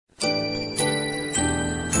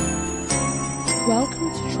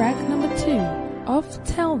Welcome to track number 2 of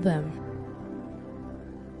Tell Them.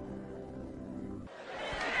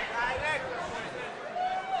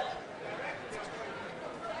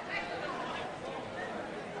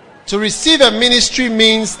 To receive a ministry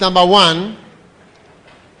means, number one,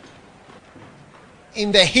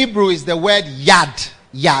 in the Hebrew is the word yad.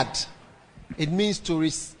 Yad. It means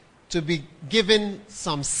to be given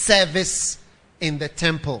some service in the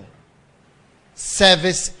temple.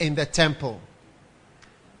 Service in the temple.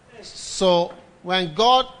 So when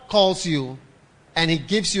God calls you and He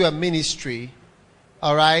gives you a ministry,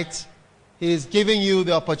 all right, He is giving you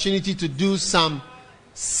the opportunity to do some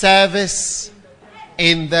service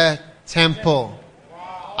in the temple.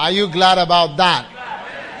 Are you glad about that?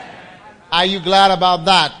 Are you glad about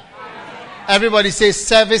that? Everybody say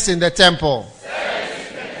service in the temple.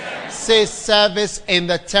 Say service in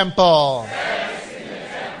the temple.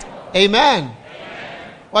 Amen.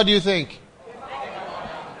 What do you think?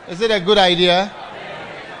 Is it a good idea?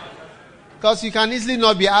 Because you can easily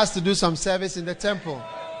not be asked to do some service in the temple.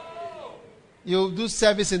 You do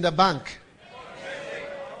service in the bank,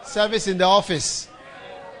 service in the office,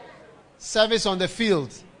 service on the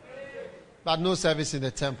field, but no service in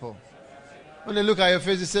the temple. When they look at your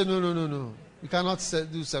face, they say, no. You cannot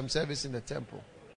do some service in the temple.